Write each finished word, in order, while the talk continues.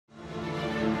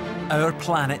Our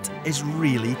planet is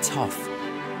really tough.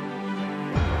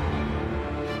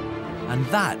 And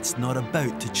that's not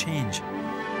about to change.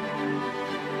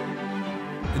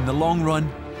 In the long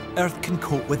run, Earth can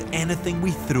cope with anything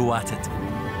we throw at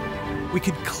it. We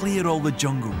could clear all the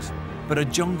jungles, but a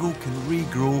jungle can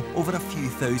regrow over a few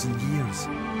thousand years.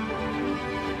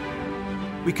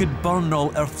 We could burn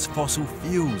all Earth's fossil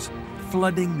fuels,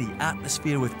 flooding the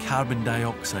atmosphere with carbon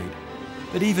dioxide.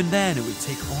 But even then, it would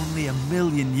take only 1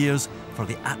 million years for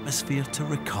the atmosphere to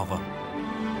recover.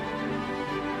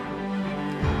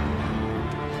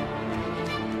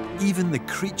 Even the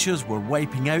creatures we're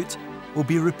wiping out will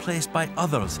be replaced by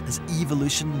others as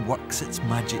evolution works its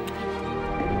magic.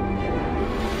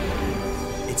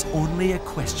 It's only a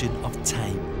question of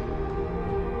time.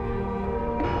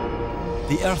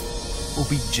 The Earth will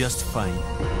be just fine.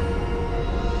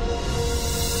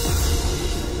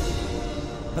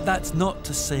 But that's not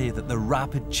to say that the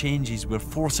rapid changes we're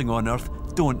forcing on Earth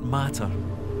don't matter.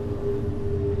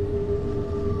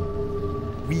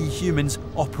 We humans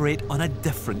operate on a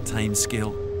different time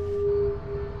scale.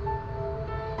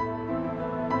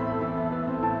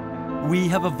 We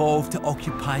have evolved to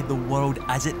occupy the world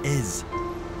as it is.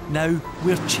 Now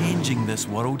we're changing this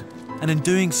world, and in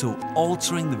doing so,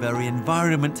 altering the very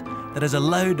environment that has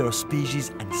allowed our species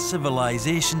and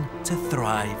civilization to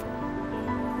thrive.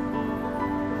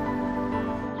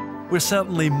 We're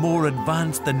certainly more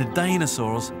advanced than the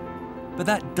dinosaurs, but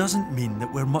that doesn't mean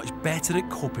that we're much better at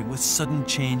coping with sudden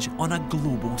change on a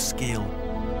global scale.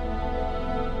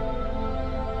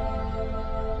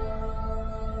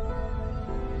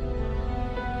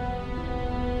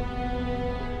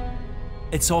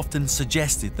 It's often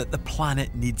suggested that the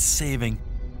planet needs saving,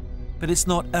 but it's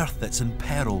not Earth that's in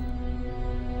peril,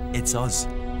 it's us.